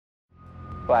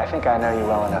Well, I think I know you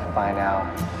well enough by now.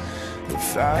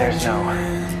 There's no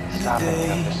stopping you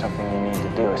if there's something you need to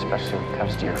do, especially when it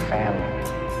comes to your family.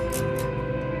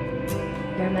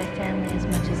 You're my family as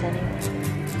much as anyone.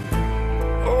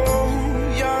 Oh,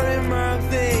 you're in my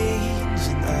veins,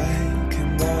 and I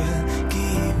cannot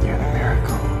give. You're the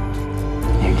miracle.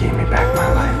 You gave me back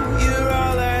my life. You're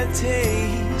all I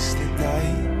taste at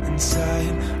night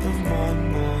inside of my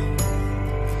mind.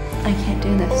 I can't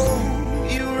do this.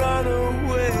 You run away.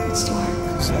 It's too hard.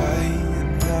 'Cause I am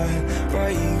not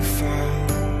what you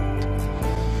found.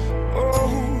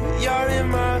 Oh, you're in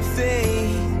my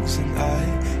veins, and I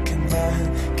cannot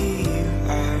get you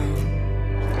out.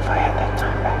 If I had that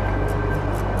time back,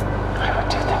 I would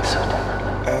do things so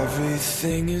differently.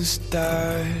 Everything is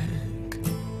dark.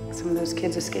 Some of those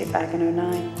kids escaped back in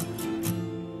 '09.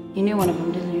 You knew one of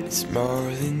them, didn't you? It's more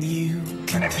than you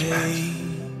can take.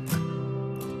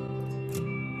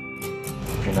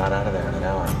 If you're not out of there in an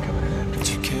hour, I'm coming in after. Did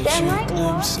you catch a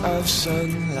glimpse of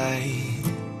sunlight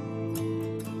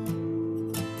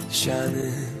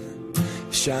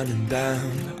shining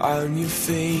down on your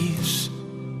face?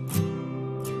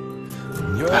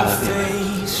 On your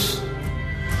face.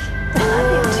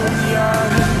 Your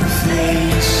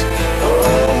face. Oh,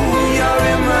 you're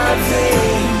in my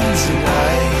veins, and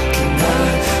I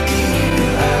cannot get you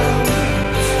out.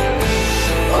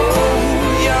 Oh,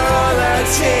 you're all I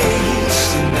taste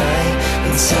tonight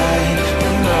inside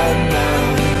of my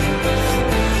mouth.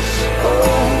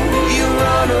 Oh, you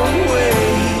run away,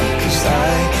 'cause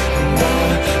I am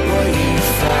not what you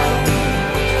found.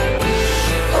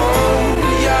 Oh,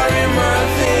 you're in my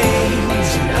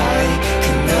veins, and I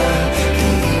cannot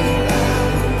get you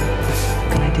out. What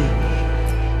can I do?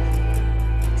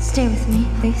 Stay with me,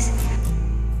 please.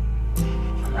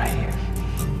 I'm right here.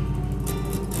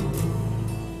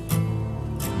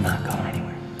 I'm not going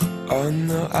anywhere. Oh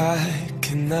no, I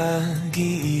cannot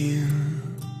get you